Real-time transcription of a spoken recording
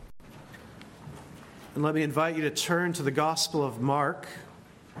And let me invite you to turn to the Gospel of Mark,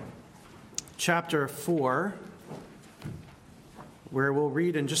 chapter 4, where we'll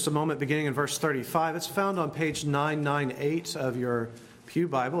read in just a moment, beginning in verse 35. It's found on page 998 of your Pew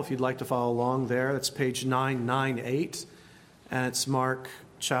Bible, if you'd like to follow along there. That's page 998, and it's Mark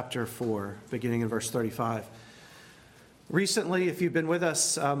chapter 4, beginning in verse 35. Recently, if you've been with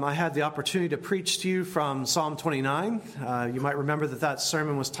us, I had the opportunity to preach to you from Psalm 29. You might remember that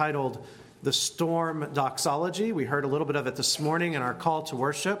sermon was titled The Storm Doxology. We heard a little bit of it this morning in our call to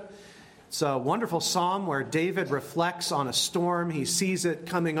worship. It's a wonderful psalm where David reflects on a storm. He sees it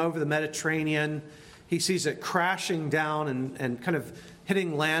coming over the Mediterranean. He sees it crashing down and kind of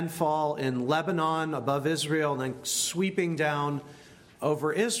hitting landfall in Lebanon above Israel and then sweeping down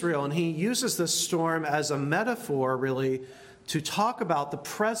over Israel. And he uses this storm as a metaphor, really, to talk about the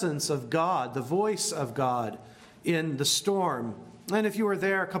presence of God, the voice of God in the storm. And if you were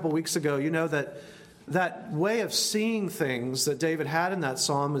there a couple weeks ago, you know that way of seeing things that David had in that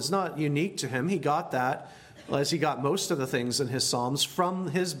psalm is not unique to him. He got that, as he got most of the things in his psalms,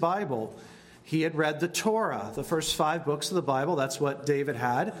 from his Bible. He had read the Torah, the first 5 books of the Bible. That's what David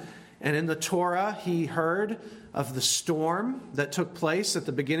had. And in the Torah, he heard of the storm that took place at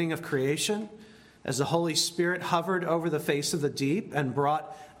the beginning of creation as the Holy Spirit hovered over the face of the deep and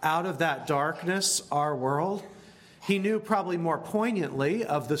brought out of that darkness our world. He knew probably more poignantly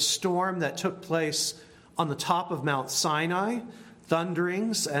of the storm that took place on the top of Mount Sinai,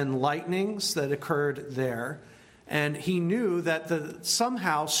 thunderings and lightnings that occurred there. And he knew that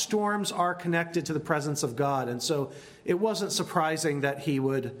somehow storms are connected to the presence of God. And so it wasn't surprising that he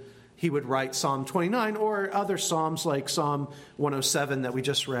would write Psalm 29 or other psalms like Psalm 107 that we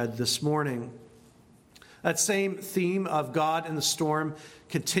just read this morning. That same theme of God in the storm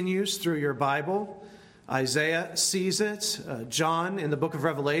continues through your Bible. Isaiah sees it. John in the book of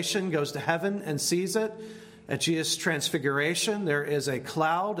Revelation goes to heaven and sees it. At Jesus' transfiguration, there is a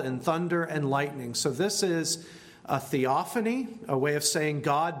cloud and thunder and lightning. So this is a theophany, a way of saying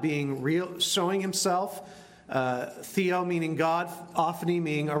God being real, showing himself. Theo meaning God, ophany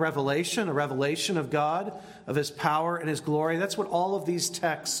meaning a revelation of God, of his power and his glory. That's what all of these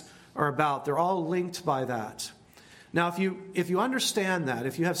texts are about. They're all linked by that. Now, if you understand that,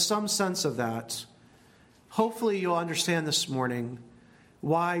 if you have some sense of that, hopefully you'll understand this morning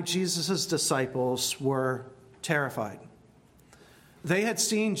why Jesus' disciples were terrified. They had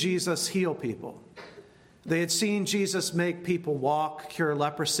seen Jesus heal people. They had seen Jesus make people walk, cure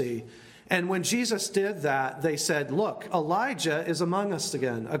leprosy. And when Jesus did that, they said, look, Elijah is among us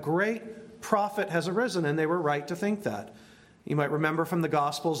again. A great prophet has arisen, and they were right to think that. You might remember from the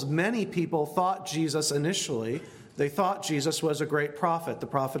Gospels, many people thought Jesus initially, they thought Jesus was a great prophet. The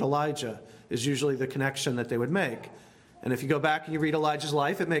prophet Elijah is usually the connection that they would make. And if you go back and you read Elijah's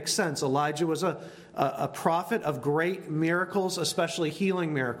life, it makes sense. Elijah was a prophet of great miracles, especially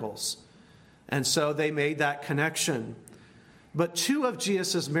healing miracles. And so they made that connection. But 2 of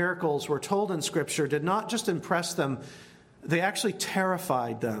Jesus' miracles, we're told in Scripture, did not just impress them, they actually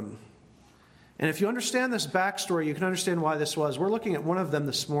terrified them. And if you understand this backstory, you can understand why this was. We're looking at one of them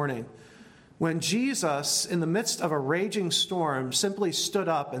this morning. When Jesus, in the midst of a raging storm, simply stood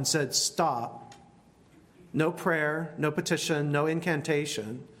up and said, stop. No prayer, no petition, no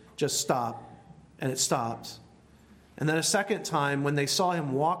incantation, just stop. And it stopped. And then a second time, when they saw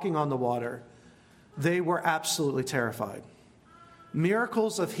him walking on the water, they were absolutely terrified.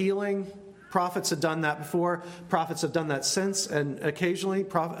 Miracles of healing, prophets had done that before, prophets have done that since, and occasionally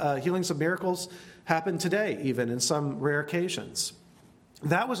healings of miracles happen today, even in some rare occasions.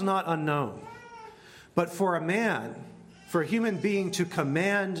 That was not unknown. But for a man, for a human being to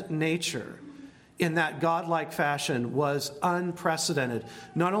command nature in that godlike fashion was unprecedented,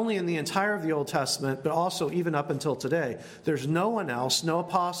 not only in the entire of the Old Testament, but also even up until today. There's no one else, no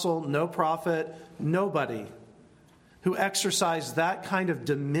apostle, no prophet, nobody who exercised that kind of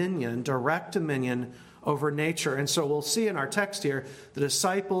dominion, direct dominion over nature. And so we'll see in our text here, the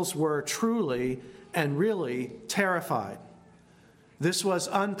disciples were truly and really terrified. This was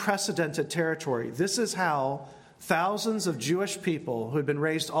unprecedented territory. This is how thousands of Jewish people who had been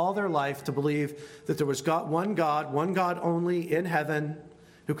raised all their life to believe that there was one God only in heaven,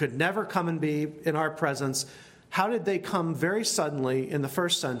 who could never come and be in our presence. How did they come very suddenly in the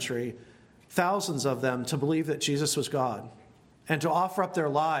first century, thousands of them, to believe that Jesus was God and to offer up their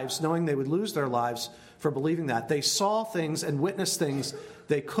lives, knowing they would lose their lives for believing that? They saw things and witnessed things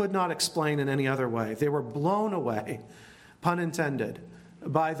they could not explain in any other way. They were blown away, pun intended,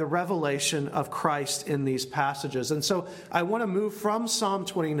 by the revelation of Christ in these passages. And so I want to move from Psalm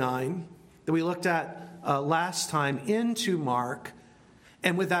 29 that we looked at last time into Mark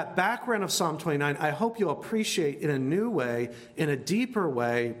And with that background of Psalm 29, I hope you'll appreciate in a new way, in a deeper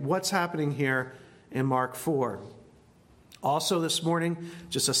way, what's happening here in Mark 4. Also this morning,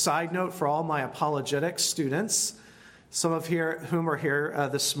 just a side note for all my apologetics students, some of whom are here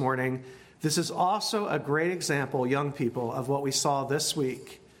this morning, this is also a great example, young people, of what we saw this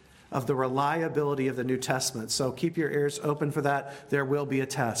week, of the reliability of the New Testament. So keep your ears open for that. There will be a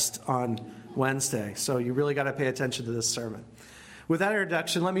test on Wednesday. So you really got to pay attention to this sermon. With that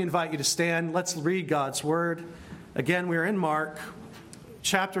introduction, let me invite you to stand. Let's read God's word. Again, we're in Mark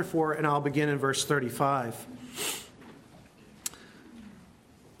chapter 4, and I'll begin in verse 35.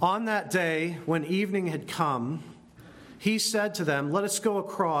 On that day, when evening had come, he said to them, "Let us go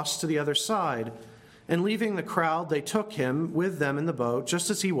across to the other side." And leaving the crowd, they took him with them in the boat, just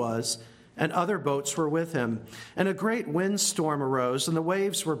as he was, and other boats were with him. And a great windstorm arose, and the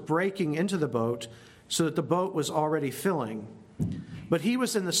waves were breaking into the boat, so that the boat was already filling. But he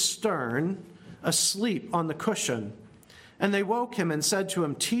was in the stern, asleep on the cushion. And they woke him and said to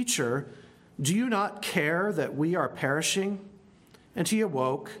him, "Teacher, do you not care that we are perishing?" And he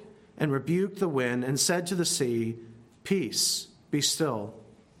awoke and rebuked the wind and said to the sea, "Peace, be still."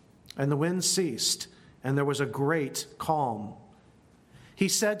 And the wind ceased, and there was a great calm. He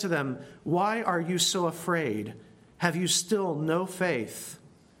said to them, "Why are you so afraid? Have you still no faith?"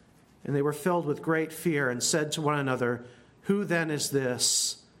 And they were filled with great fear and said to one another, "Who then is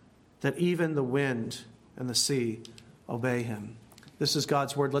this, that even the wind and the sea obey him?" This is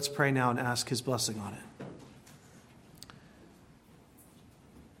God's word. Let's pray now and ask his blessing on it.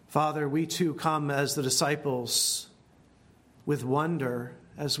 Father, we too come as the disciples with wonder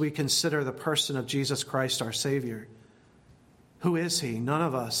as we consider the person of Jesus Christ, our Savior. Who is he? None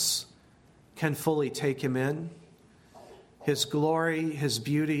of us can fully take him in. His glory, his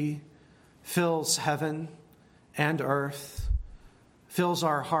beauty fills heaven and earth, fills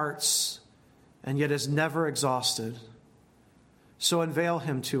our hearts, and yet is never exhausted. So unveil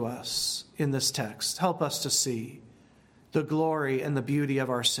him to us in this text. Help us to see the glory and the beauty of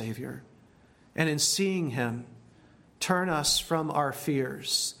our Savior. And in seeing him, turn us from our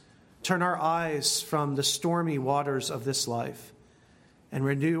fears, turn our eyes from the stormy waters of this life, and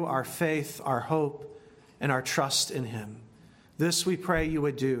renew our faith, our hope, and our trust in him. This we pray you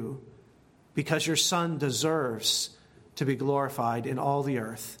would do, because your Son deserves to be glorified in all the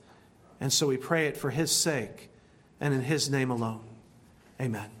earth. And so we pray it for his sake and in his name alone.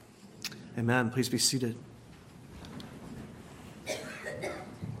 Amen. Amen. Please be seated.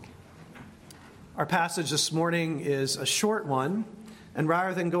 Our passage this morning is a short one, and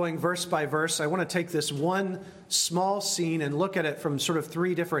rather than going verse by verse, I want to take this one small scene and look at it from sort of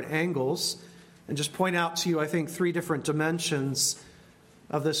three different angles and just point out to you, I think, three different dimensions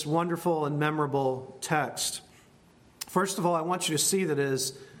of this wonderful and memorable text. First of all, I want you to see that it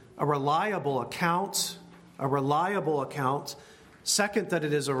is a reliable account. Second, that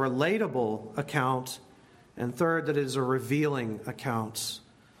it is a relatable account. And third, that it is a revealing account.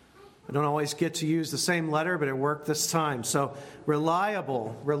 I don't always get to use the same letter, but it worked this time. So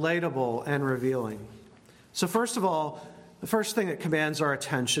reliable, relatable, and revealing. So first of all, the first thing that commands our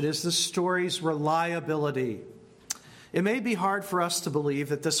attention is the story's reliability. It may be hard for us to believe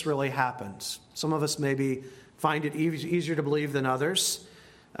that this really happened. Some of us maybe find it easier to believe than others.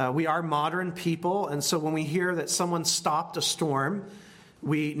 We are modern people, and so when we hear that someone stopped a storm,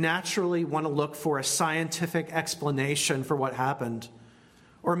 we naturally want to look for a scientific explanation for what happened.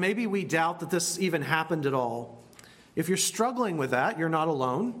 Or maybe we doubt that this even happened at all. If you're struggling with that, you're not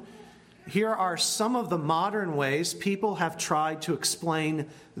alone. Here are some of the modern ways people have tried to explain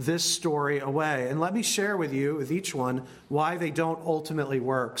this story away. And let me share with you, with each one, why they don't ultimately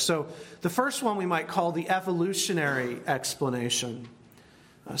work. So the first one we might call the evolutionary explanation.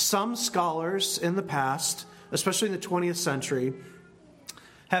 Some scholars in the past, especially in the 20th century,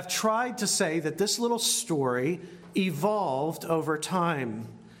 have tried to say that this little story evolved over time.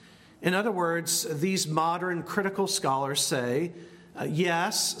 In other words, these modern critical scholars say,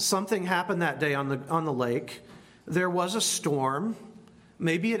 yes, something happened that day on the lake. There was a storm.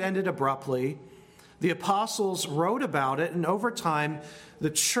 Maybe it ended abruptly. The apostles wrote about it, and over time, the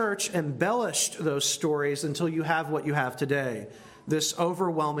church embellished those stories until you have what you have today, this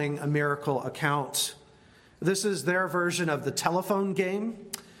overwhelming miracle account. This is their version of the telephone game,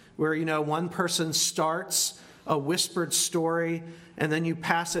 where, one person starts a whispered story, and then you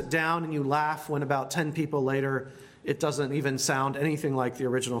pass it down and you laugh when about 10 people later, it doesn't even sound anything like the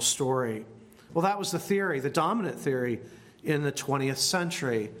original story. Well, that was the theory, the dominant theory in the 20th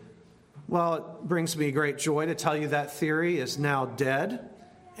century. Well, it brings me great joy to tell you that theory is now dead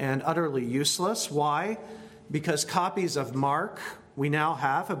and utterly useless. Why? Because copies of Mark, we now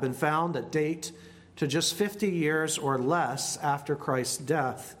have been found that date to just 50 years or less after Christ's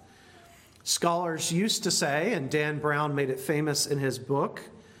death. Scholars used to say, and Dan Brown made it famous in his book,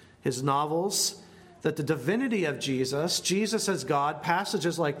 his novels, that the divinity of Jesus, Jesus as God,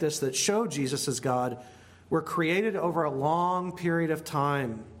 passages like this that show Jesus as God, were created over a long period of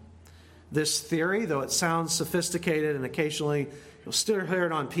time. This theory, though it sounds sophisticated and occasionally you'll still hear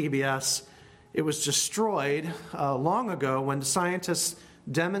it on PBS, it was destroyed long ago when scientists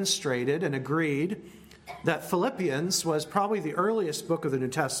demonstrated and agreed that Philippians was probably the earliest book of the New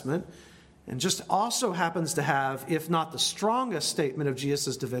Testament and just also happens to have, if not the strongest statement of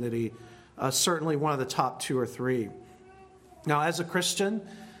Jesus' divinity, certainly one of the top 2 or 3. Now, as a Christian,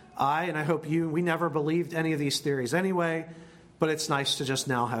 and I hope you, we never believed any of these theories anyway, but it's nice to just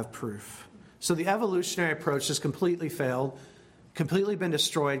now have proof. So the evolutionary approach has completely failed, completely been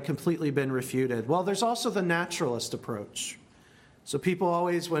destroyed, completely been refuted. Well, there's also the naturalist approach. So people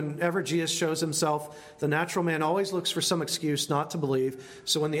always, whenever Jesus shows himself, the natural man always looks for some excuse not to believe.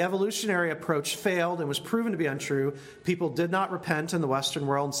 So when the evolutionary approach failed and was proven to be untrue, people did not repent in the Western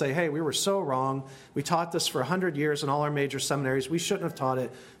world and say, hey, we were so wrong. We taught this for 100 years in all our major seminaries. We shouldn't have taught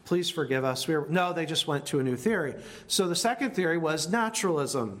it. Please forgive us. No, they just went to a new theory. So the second theory was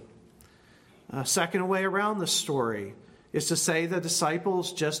naturalism. A second way around the story is to say the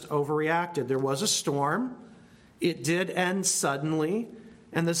disciples just overreacted. There was a storm. It did end suddenly,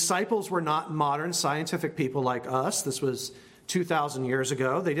 and the disciples were not modern scientific people like us. This was 2,000 years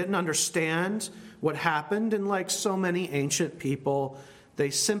ago. They didn't understand what happened, and like so many ancient people, they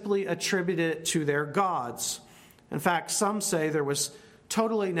simply attributed it to their gods. In fact, some say there was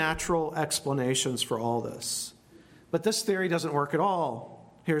totally natural explanations for all this. But this theory doesn't work at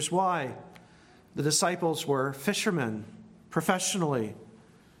all. Here's why. The disciples were fishermen, professionally.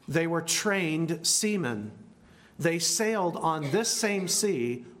 They were trained seamen. They sailed on this same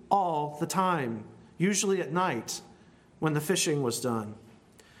sea all the time, usually at night when the fishing was done.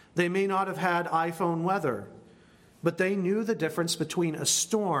 They may not have had iPhone weather, but they knew the difference between a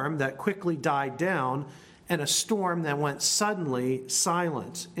storm that quickly died down and a storm that went suddenly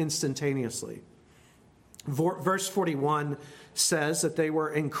silent instantaneously. Verse 41 says that they were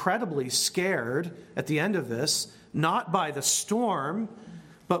incredibly scared at the end of this, not by the storm,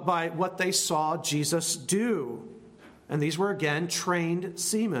 but by what they saw Jesus do. And these were, again, trained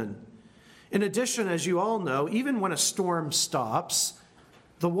seamen. In addition, as you all know, even when a storm stops,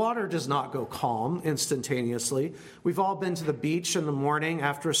 the water does not go calm instantaneously. We've all been to the beach in the morning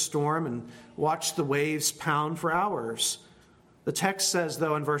after a storm and watched the waves pound for hours. The text says,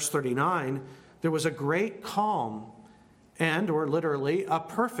 though, in verse 39, there was a great calm, and, or literally, a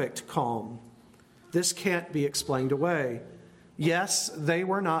perfect calm. This can't be explained away. Yes, they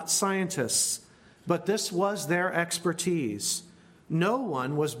were not scientists, but this was their expertise. No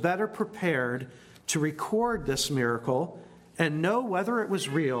one was better prepared to record this miracle and know whether it was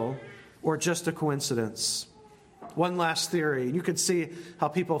real or just a coincidence. One last theory. You can see how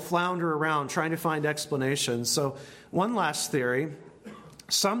people flounder around trying to find explanations. So one last theory.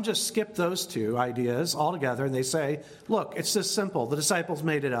 Some just skip those two ideas altogether and they say, look, it's this simple. The disciples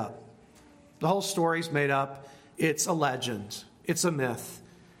made it up. The whole story's made up. It's a legend. It's a myth.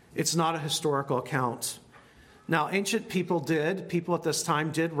 It's not a historical account. Now, ancient people at this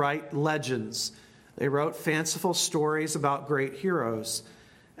time did write legends. They wrote fanciful stories about great heroes.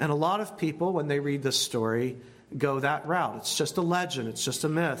 And a lot of people, when they read this story, go that route. It's just a legend. It's just a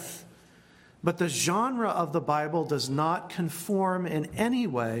myth. But the genre of the Bible does not conform in any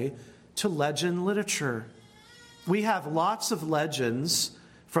way to legend literature. We have lots of legends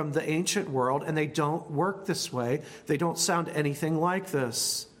from the ancient world, and they don't work this way. They don't sound anything like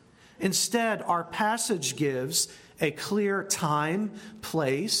this. Instead, our passage gives a clear time,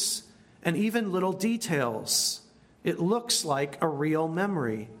 place, and even little details. It looks like a real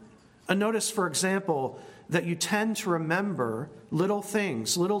memory. And notice, for example, that you tend to remember little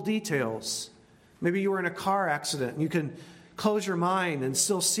things, little details. Maybe you were in a car accident and you can close your mind and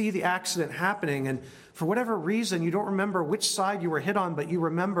still see the accident happening, and for whatever reason, you don't remember which side you were hit on, but you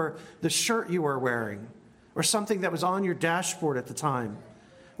remember the shirt you were wearing or something that was on your dashboard at the time,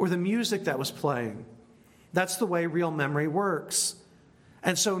 or the music that was playing. That's the way real memory works.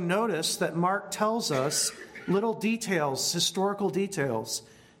 And so notice that Mark tells us little details, historical details.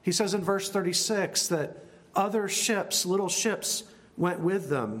 He says in verse 36 that other ships, little ships, went with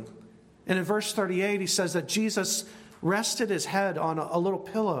them. And in verse 38, he says that Jesus rested his head on a little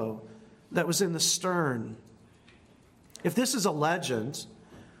pillow that was in the stern. If this is a legend,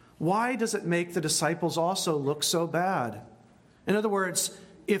 why does it make the disciples also look so bad? In other words,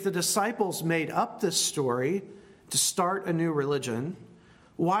 if the disciples made up this story, to start a new religion,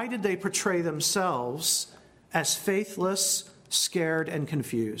 why did they portray themselves as faithless, scared, and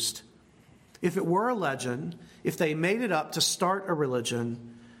confused? If it were a legend, if they made it up to start a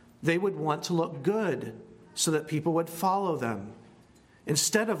religion, they would want to look good so that people would follow them.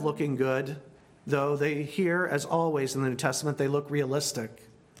 Instead of looking good, though, they here, as always in the New Testament, they look realistic.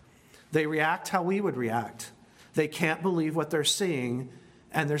 They react how we would react. They can't believe what they're seeing,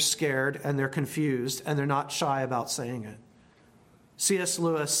 and they're scared, and they're confused, and they're not shy about saying it. C.S.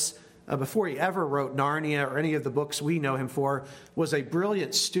 Lewis, before he ever wrote Narnia or any of the books we know him for, was a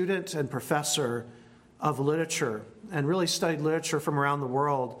brilliant student and professor of literature and really studied literature from around the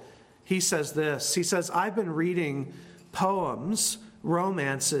world. He says this, he says, "I've been reading poems,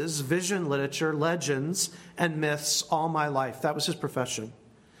 romances, vision literature, legends, and myths all my life." That was his profession.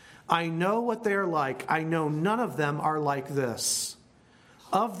 "I know what they're like. I know none of them are like this.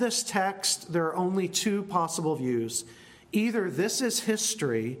 Of this text, there are only two possible views. Either this is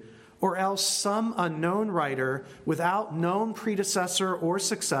history, or else some unknown writer, without known predecessor or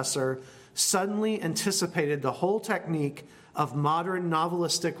successor, suddenly anticipated the whole technique of modern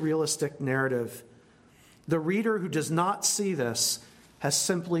novelistic realistic narrative. The reader who does not see this has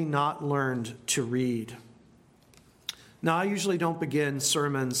simply not learned to read." Now, I usually don't begin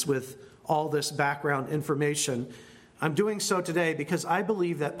sermons with all this background information. I'm doing so today because I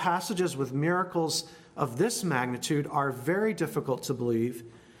believe that passages with miracles of this magnitude are very difficult to believe,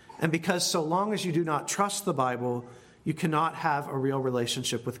 and because so long as you do not trust the Bible, you cannot have a real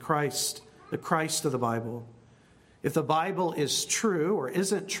relationship with Christ, the Christ of the Bible. If the Bible is true, or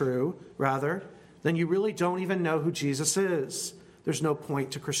isn't true, rather, then you really don't even know who Jesus is. There's no point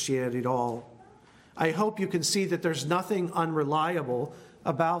to Christianity at all. I hope you can see that there's nothing unreliable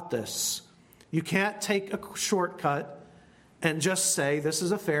about this. You can't take a shortcut and just say this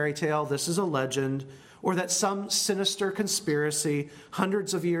is a fairy tale, this is a legend, or that some sinister conspiracy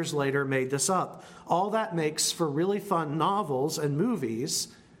hundreds of years later made this up. All that makes for really fun novels and movies,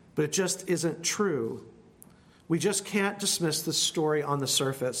 but it just isn't true. We just can't dismiss the story on the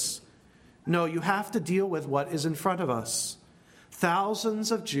surface. No, you have to deal with what is in front of us.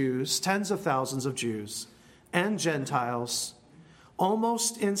 Thousands of Jews, tens of thousands of Jews and Gentiles,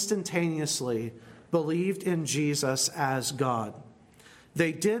 almost instantaneously believed in Jesus as God.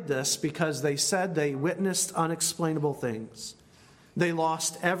 They did this because they said they witnessed unexplainable things. They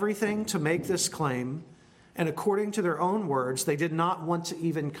lost everything to make this claim, and according to their own words, they did not want to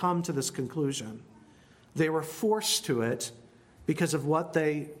even come to this conclusion. They were forced to it because of what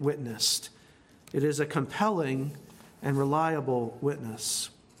they witnessed. It is a compelling and reliable witness.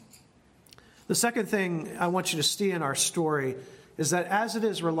 The second thing I want you to see in our story is that as it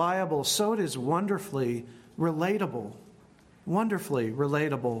is reliable, so it is wonderfully relatable. Wonderfully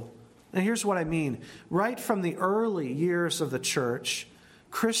relatable. And here's what I mean. Right from the early years of the church,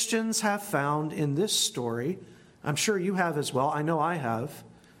 Christians have found in this story, I'm sure you have as well, I know I have,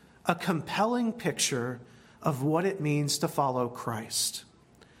 a compelling picture of what it means to follow Christ.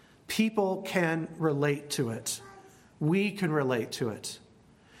 People can relate to it. We can relate to it.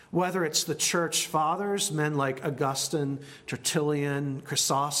 Whether it's the church fathers, men like Augustine, Tertullian,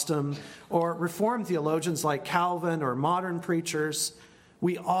 Chrysostom, or Reformed theologians like Calvin or modern preachers,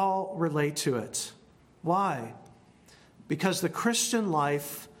 we all relate to it. Why? Because the Christian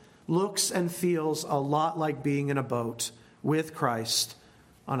life looks and feels a lot like being in a boat with Christ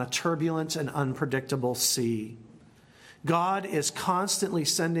on a turbulent and unpredictable sea. God is constantly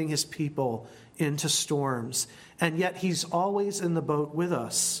sending his people into storms, and yet he's always in the boat with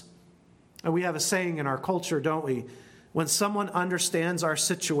us. And we have a saying in our culture, don't we? When someone understands our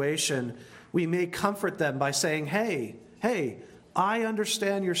situation, we may comfort them by saying, hey, I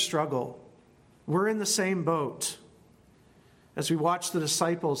understand your struggle. We're in the same boat. As we watch the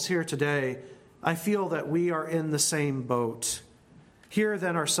disciples here today, I feel that we are in the same boat. Here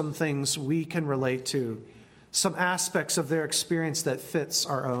then are some things we can relate to, some aspects of their experience that fits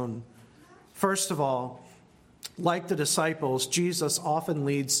our own. First of all, like the disciples, Jesus often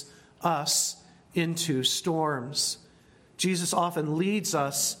leads us into storms. Jesus often leads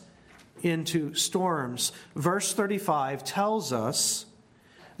us into storms. Verse 35 tells us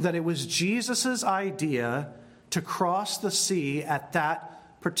that it was Jesus' idea to cross the sea at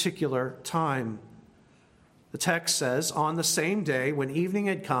that particular time. The text says, on the same day when evening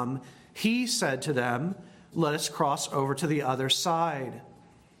had come, he said to them, "Let us cross over to the other side."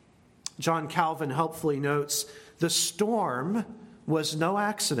 John Calvin helpfully notes, the storm was no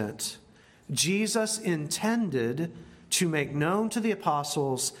accident. Jesus intended to make known to the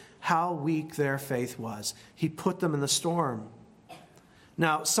apostles how weak their faith was. He put them in the storm.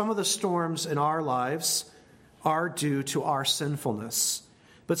 Now, some of the storms in our lives are due to our sinfulness.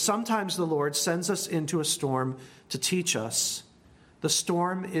 But sometimes the Lord sends us into a storm to teach us. The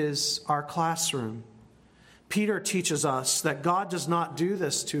storm is our classroom. Peter teaches us that God does not do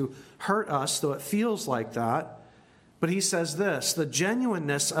this to hurt us, though it feels like that. But he says this, the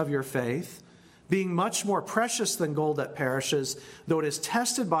genuineness of your faith, being much more precious than gold that perishes, though it is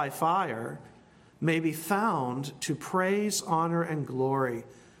tested by fire, may be found to praise, honor, and glory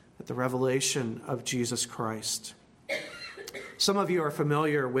at the revelation of Jesus Christ. Some of you are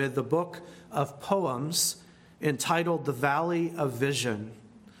familiar with the book of poems entitled The Valley of Vision,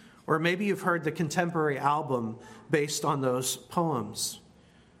 or maybe you've heard the contemporary album based on those poems.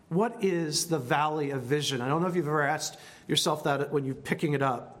 What is the Valley of Vision? I don't know if you've ever asked yourself that when you're picking it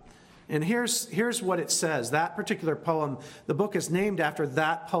up. And here's what it says. That particular poem, the book is named after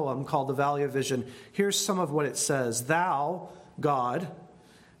that poem called The Valley of Vision. Here's some of what it says. Thou, God,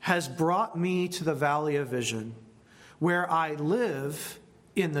 has brought me to the Valley of Vision, where I live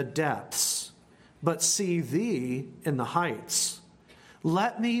in the depths, but see thee in the heights.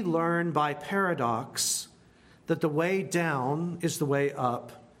 Let me learn by paradox that the way down is the way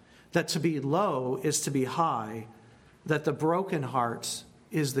up, that to be low is to be high, that the broken heart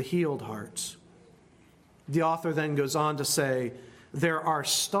is the healed heart. The author then goes on to say, there are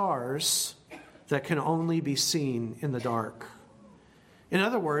stars that can only be seen in the dark. In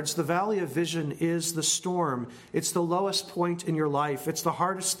other words, the Valley of Vision is the storm. It's the lowest point in your life. It's the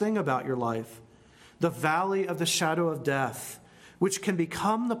hardest thing about your life. The valley of the shadow of death, which can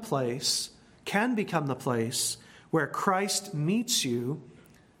become the place where Christ meets you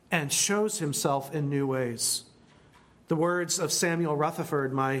and shows himself in new ways. The words of Samuel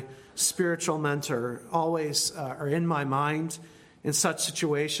Rutherford, my spiritual mentor, always are in my mind in such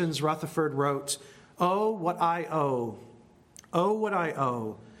situations. Rutherford wrote, "Oh, what I owe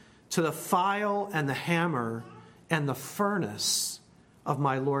to the file and the hammer and the furnace of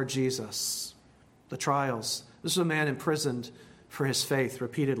my Lord Jesus." The trials. This is a man imprisoned for his faith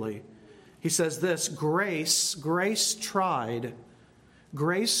repeatedly. He says this, grace tried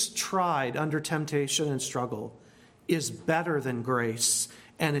under temptation and struggle is better than grace,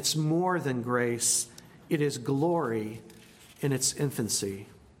 and it's more than grace. It is glory in its infancy.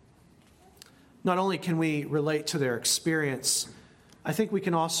 Not only can we relate to their experience, I think we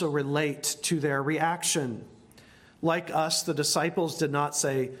can also relate to their reaction. Like us, the disciples did not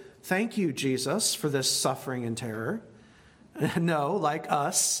say, "Thank you, Jesus, for this suffering and terror." No, like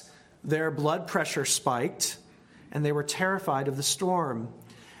us, their blood pressure spiked, and they were terrified of the storm.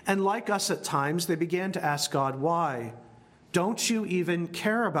 And like us at times, they began to ask God, why? Don't you even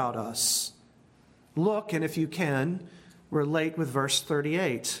care about us? Look, and if you can, relate with verse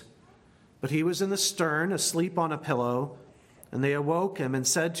 38. But he was in the stern, asleep on a pillow, and they awoke him and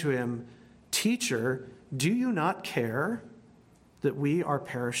said to him, "Teacher, do you not care that we are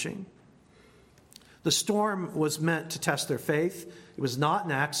perishing?" The storm was meant to test their faith. It was not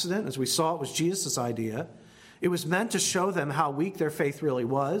an accident. As we saw, it was Jesus' idea. It was meant to show them how weak their faith really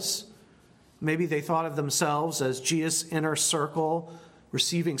was. Maybe they thought of themselves as Jesus' inner circle,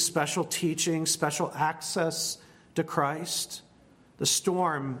 receiving special teaching, special access to Christ. The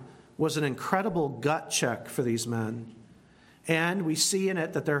storm was an incredible gut check for these men. And we see in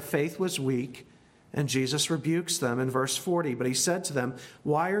it that their faith was weak, and Jesus rebukes them in verse 40. But he said to them,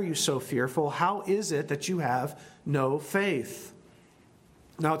 "Why are you so fearful? How is it that you have no faith?"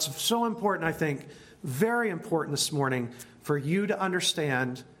 Now, it's so important, I think, very important this morning for you to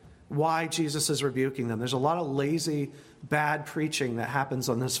understand why Jesus is rebuking them. There's a lot of lazy, bad preaching that happens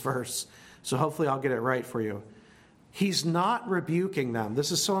on this verse. So hopefully I'll get it right for you. He's not rebuking them.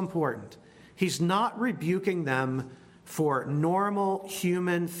 This is so important. He's not rebuking them for normal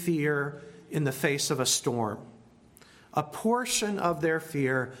human fear in the face of a storm. A portion of their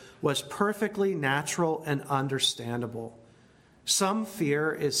fear was perfectly natural and understandable. Some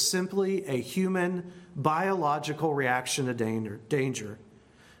fear is simply a human biological reaction to danger.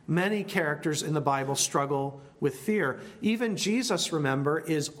 Many characters in the Bible struggle with fear. Even Jesus, remember,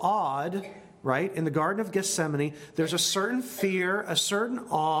 is awed, right? In the Garden of Gethsemane, there's a certain fear, a certain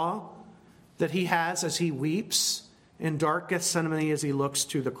awe that he has as he weeps in dark Gethsemane as he looks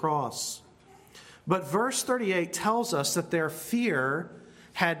to the cross. But verse 38 tells us that their fear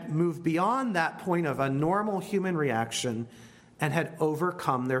had moved beyond that point of a normal human reaction and had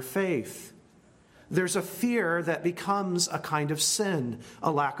overcome their faith. There's a fear that becomes a kind of sin,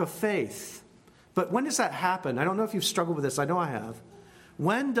 a lack of faith. But when does that happen? I don't know if you've struggled with this. I know I have.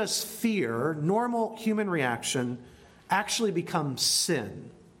 When does fear, normal human reaction, actually become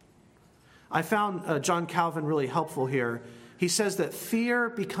sin? I found John Calvin really helpful here. He says that fear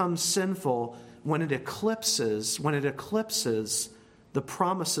becomes sinful when it eclipses the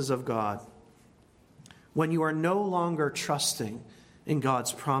promises of God. When you are no longer trusting in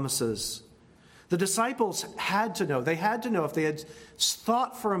God's promises. The disciples had to know if they had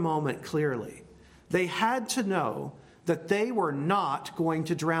thought for a moment clearly, they had to know that they were not going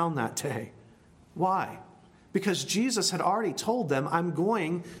to drown that day. Why? Because Jesus had already told them, I'm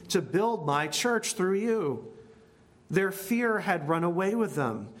going to build my church through you. Their fear had run away with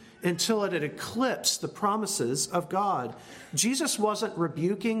them until it had eclipsed the promises of God. Jesus wasn't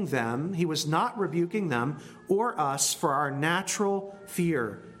rebuking them. He was not rebuking them or us for our natural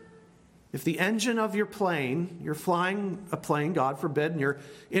fear. If the engine of your plane, you're flying a plane, God forbid,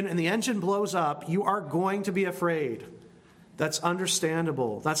 and the engine blows up, you are going to be afraid. That's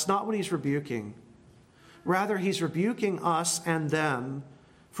understandable. That's not what he's rebuking. Rather, he's rebuking us and them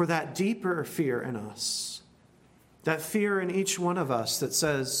for that deeper fear in us. That fear in each one of us that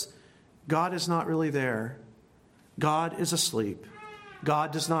says, God is not really there. God is asleep.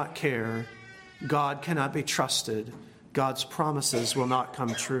 God does not care. God cannot be trusted. God's promises will not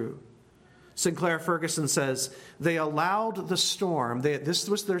come true. Sinclair Ferguson says, they allowed the storm, this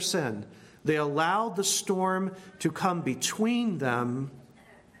was their sin, they allowed the storm to come between them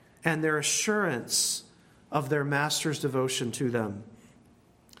and their assurance of their master's devotion to them.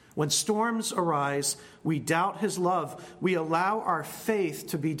 When storms arise, we doubt his love. We allow our faith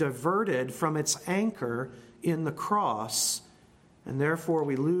to be diverted from its anchor in the cross, and therefore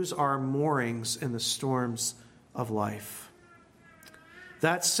we lose our moorings in the storms of life.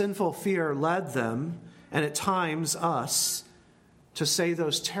 That sinful fear led them, and at times us, to say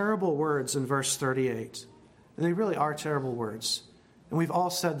those terrible words in verse 38. And they really are terrible words. And we've all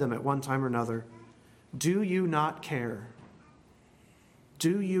said them at one time or another. Do you not care?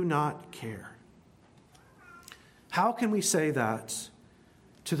 Do you not care? How can we say that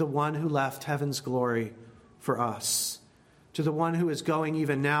to the one who left heaven's glory for us? To the one who is going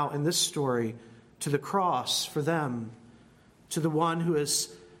even now in this story to the cross for them? To the one who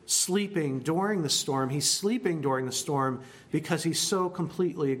is sleeping during the storm. He's sleeping during the storm because he's so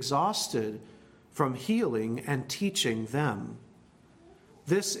completely exhausted from healing and teaching them.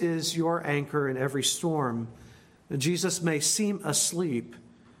 This is your anchor in every storm. Jesus may seem asleep.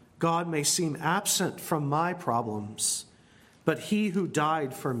 God may seem absent from my problems. But he who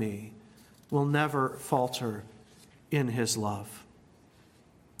died for me will never falter in his love.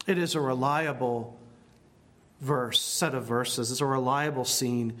 It is a reliable set of verses. It's a reliable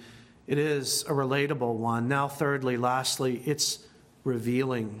scene. It is a relatable one. Now, thirdly, lastly, it's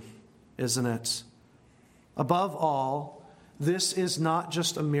revealing, isn't it? Above all, this is not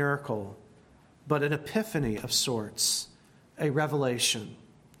just a miracle, but an epiphany of sorts, a revelation.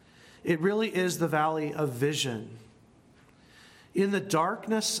 It really is the valley of vision. In the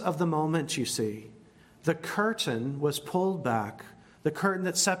darkness of the moment, you see, the curtain was pulled back, the curtain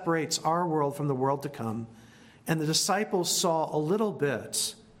that separates our world from the world to come, and the disciples saw a little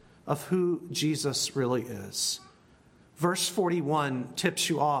bit of who Jesus really is. Verse 41 tips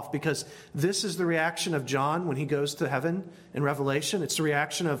you off because this is the reaction of John when he goes to heaven in Revelation. It's the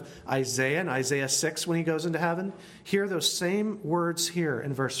reaction of Isaiah in Isaiah 6 when he goes into heaven. Hear those same words here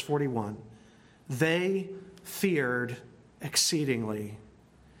in verse 41. They feared exceedingly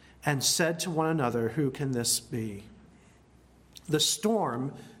and said to one another, who can this be? The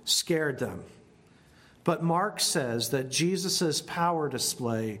storm scared them. But Mark says that Jesus' power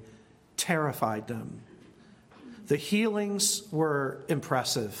display terrified them. The healings were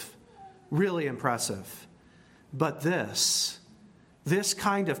impressive, really impressive. But this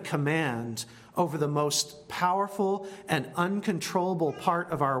kind of command over the most powerful and uncontrollable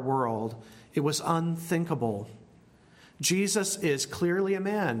part of our world, it was unthinkable. Jesus is clearly a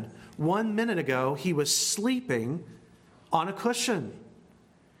man. 1 minute ago, he was sleeping on a cushion.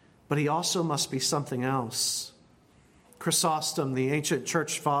 But he also must be something else. Chrysostom, the ancient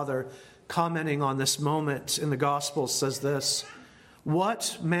church father, commenting on this moment in the Gospels, says this: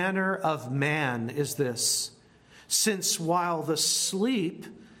 what manner of man is this, since while the sleep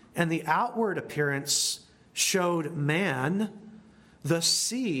and the outward appearance showed man, the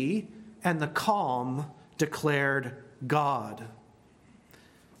sea and the calm declared God.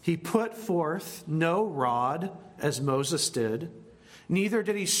 He put forth no rod, as Moses did. Neither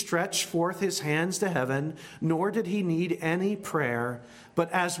did he stretch forth his hands to heaven, nor did he need any prayer, but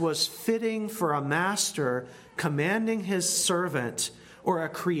as was fitting for a master commanding his servant, or a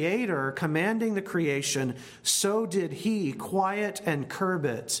creator commanding the creation, so did he quiet and curb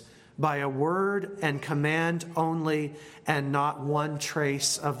it by a word and command only, and not one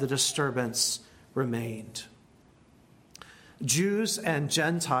trace of the disturbance remained. Jews and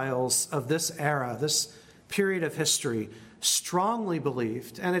Gentiles of this era, this period of history, strongly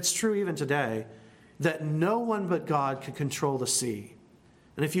believed, and it's true even today, that no one but God could control the sea.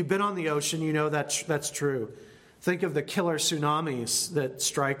 And if you've been on the ocean, you know that's true. Think of the killer tsunamis that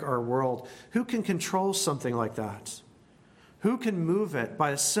strike our world. Who can control something like that? Who can move it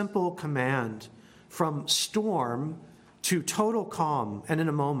by a simple command from storm to total calm and in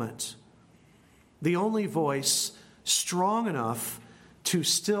a moment? The only voice strong enough to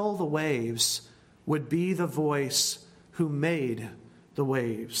still the waves would be the voice who made the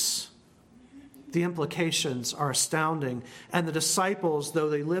waves. The implications are astounding. And the disciples, though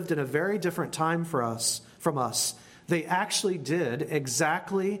they lived in a very different time from us, they actually did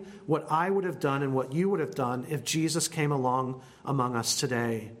exactly what I would have done and what you would have done if Jesus came along among us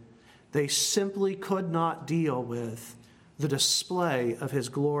today. They simply could not deal with the display of his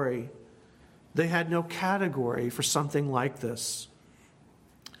glory. They had no category for something like this.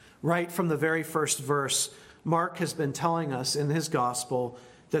 Right from the very first verse, Mark has been telling us in his gospel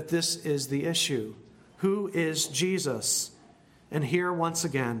that this is the issue. Who is Jesus? And here, once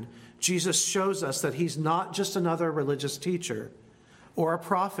again, Jesus shows us that he's not just another religious teacher or a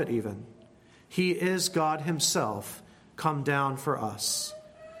prophet even. He is God himself come down for us.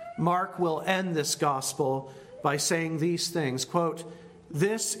 Mark will end this gospel by saying these things, quote,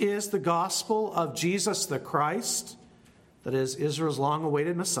 "This is the gospel of Jesus the Christ," that is Israel's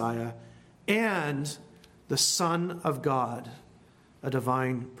long-awaited Messiah, "and the Son of God," a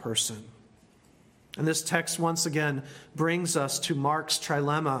divine person. And this text once again brings us to Mark's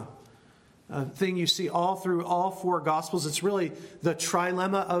trilemma, a thing you see all through all four Gospels. It's really the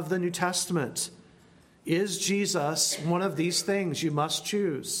trilemma of the New Testament. Is Jesus one of these things you must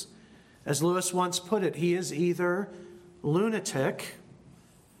choose? As Lewis once put it, he is either lunatic,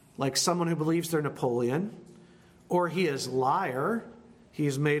 like someone who believes they're Napoleon, or he is liar,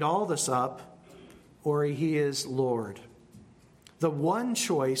 he's made all this up, or he is Lord. The one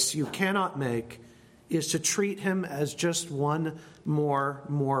choice you cannot make is to treat him as just one more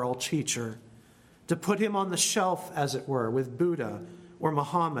moral teacher, to put him on the shelf, as it were, with Buddha or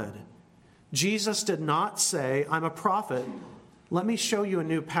Muhammad. Jesus did not say, "I'm a prophet, let me show you a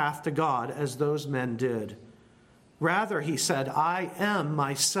new path to God," as those men did. Rather, he said, "I am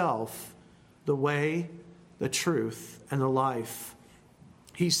myself the way, the truth, and the life."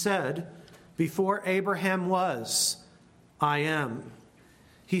 He said, "Before Abraham was, I am."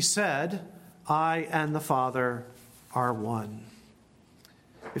 He said, "I and the Father are one."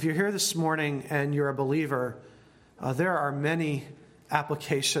 If you're here this morning and you're a believer, there are many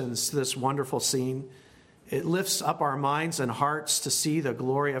applications to this wonderful scene. It lifts up our minds and hearts to see the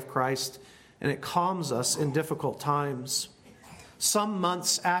glory of Christ, and it calms us in difficult times. Some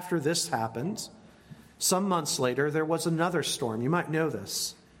months after this happened, some months later, there was another storm. You might know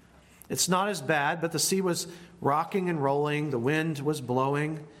this. It's not as bad, but the sea was rocking and rolling, the wind was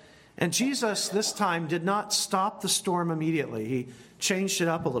blowing. And Jesus, this time, did not stop the storm immediately. He changed it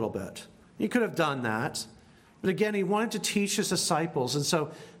up a little bit. He could have done that. But again, he wanted to teach his disciples. And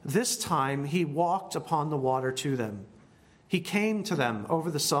so this time, he walked upon the water to them. He came to them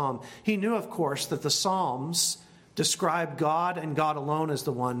over the psalm. He knew, of course, that the Psalms describe God and God alone as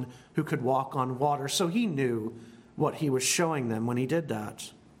the one who could walk on water. So he knew what he was showing them when he did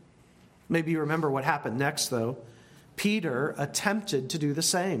that. Maybe you remember what happened next, though. Peter attempted to do the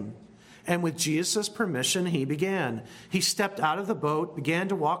same. And with Jesus' permission, he began. He stepped out of the boat, began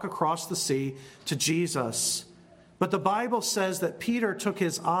to walk across the sea to Jesus. But the Bible says that Peter took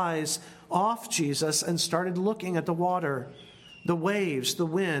his eyes off Jesus and started looking at the water, the waves, the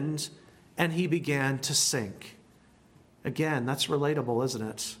wind, and he began to sink. Again, that's relatable, isn't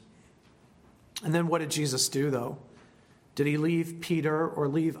it? And then what did Jesus do, though? Did he leave Peter or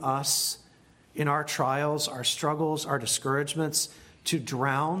leave us in our trials, our struggles, our discouragements to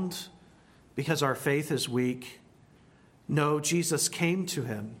drown because our faith is weak? No, Jesus came to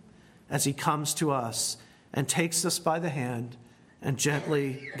him as he comes to us and takes us by the hand and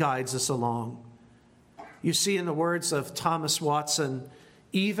gently guides us along. You see, in the words of Thomas Watson,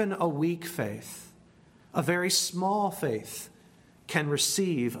 even a weak faith, a very small faith, can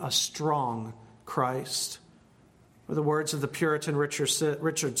receive a strong Christ. Or the words of the Puritan Richard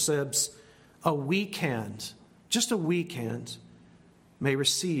Sibbes, a weak hand, just a weak hand, may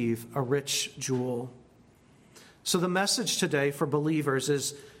receive a rich jewel. So the message today for believers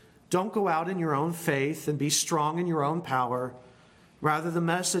is, don't go out in your own faith and be strong in your own power. Rather, the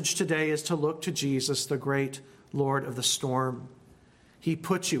message today is to look to Jesus, the great Lord of the storm. He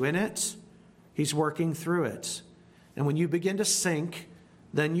put you in it. He's working through it. And when you begin to sink,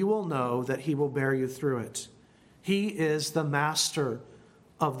 then you will know that he will bear you through it. He is the master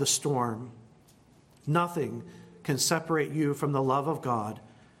of the storm. Nothing can separate you from the love of God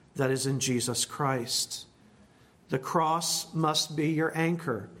that is in Jesus Christ. The cross must be your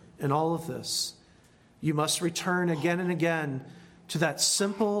anchor in all of this. You must return again and again to that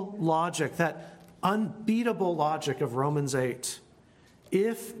simple logic, that unbeatable logic of Romans 8.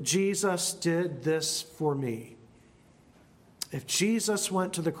 If Jesus did this for me, if Jesus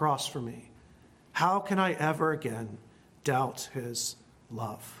went to the cross for me, how can I ever again doubt his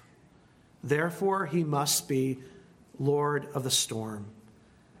love? Therefore, he must be Lord of the storm.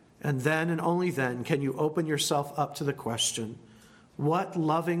 And then and only then can you open yourself up to the question, what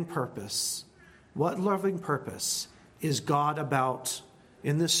loving purpose is God about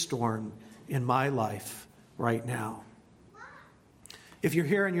in this storm in my life right now? If you're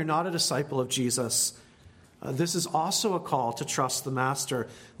here and you're not a disciple of Jesus, this is also a call to trust the Master.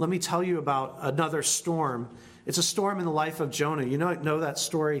 Let me tell you about another storm. It's a storm in the life of Jonah. You know that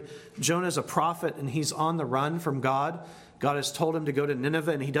story. Jonah is a prophet, and he's on the run from God. God has told him to go to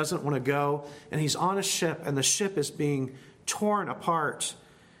Nineveh, and he doesn't want to go. And he's on a ship, and the ship is being torn apart.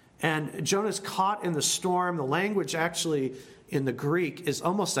 And Jonah's caught in the storm. The language actually in the Greek is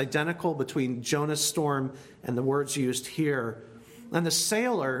almost identical between Jonah's storm and the words used here. And the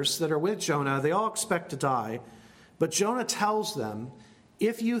sailors that are with Jonah, they all expect to die. But Jonah tells them,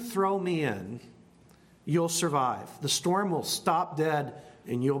 if you throw me in, you'll survive. The storm will stop dead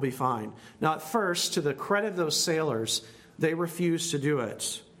and you'll be fine. Now, at first, to the credit of those sailors, they refused to do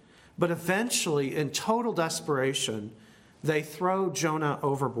it. But eventually, in total desperation, they throw Jonah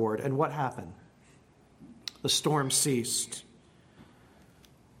overboard. And what happened? The storm ceased.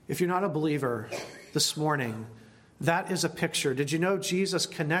 If you're not a believer this morning, that is a picture. Did you know Jesus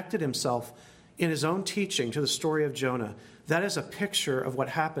connected himself in his own teaching to the story of Jonah? That is a picture of what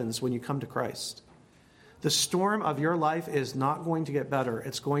happens when you come to Christ. The storm of your life is not going to get better.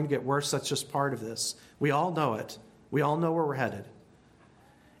 It's going to get worse. That's just part of this. We all know it. We all know where we're headed.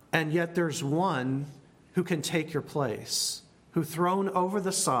 And yet there's one who can take your place, who thrown over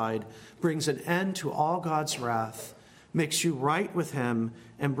the side brings an end to all God's wrath, makes you right with him,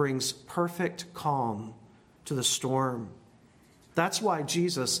 and brings perfect calm to the storm. That's why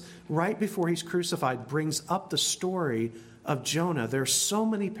Jesus, right before he's crucified, brings up the story of Jonah. There's so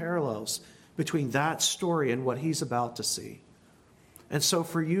many parallels between that story and what he's about to see. And so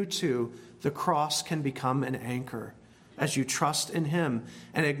for you too, the cross can become an anchor. As you trust in him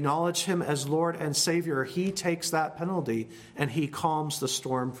and acknowledge him as Lord and Savior, he takes that penalty and he calms the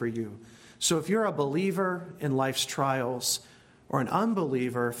storm for you. So if you're a believer in life's trials, or an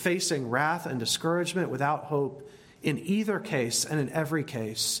unbeliever facing wrath and discouragement without hope, in either case and in every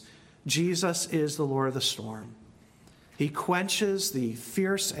case, Jesus is the Lord of the storm. He quenches the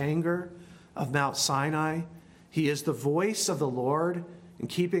fierce anger of Mount Sinai. He is the voice of the Lord in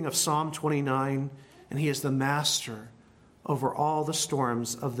keeping of Psalm 29, and he is the master over all the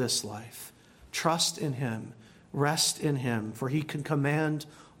storms of this life. Trust in him, rest in him, for he can command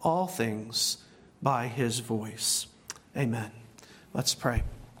all things by his voice. Amen. Let's pray.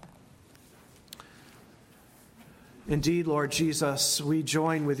 Indeed, Lord Jesus, we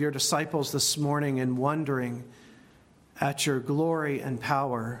join with your disciples this morning in wondering at your glory and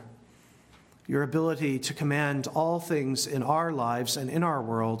power, your ability to command all things in our lives and in our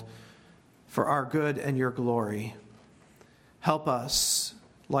world for our good and your glory. Help us,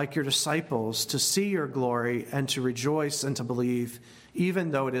 like your disciples, to see your glory and to rejoice and to believe,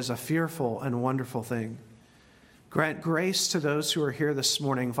 even though it is a fearful and wonderful thing. Grant grace to those who are here this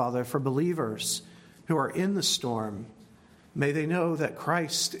morning, Father, for believers who are in the storm. May they know that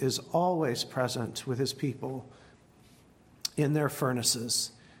Christ is always present with his people in their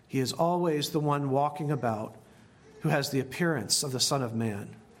furnaces. He is always the one walking about who has the appearance of the Son of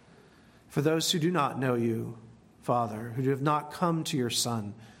Man. For those who do not know you, Father, who have not come to your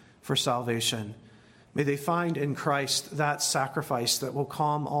Son for salvation, may they find in Christ that sacrifice that will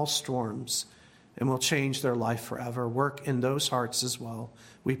calm all storms and will change their life forever. Work in those hearts as well,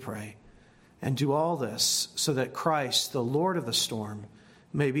 we pray. And do all this so that Christ, the Lord of the storm,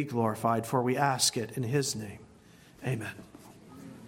 may be glorified, for we ask it in his name. Amen.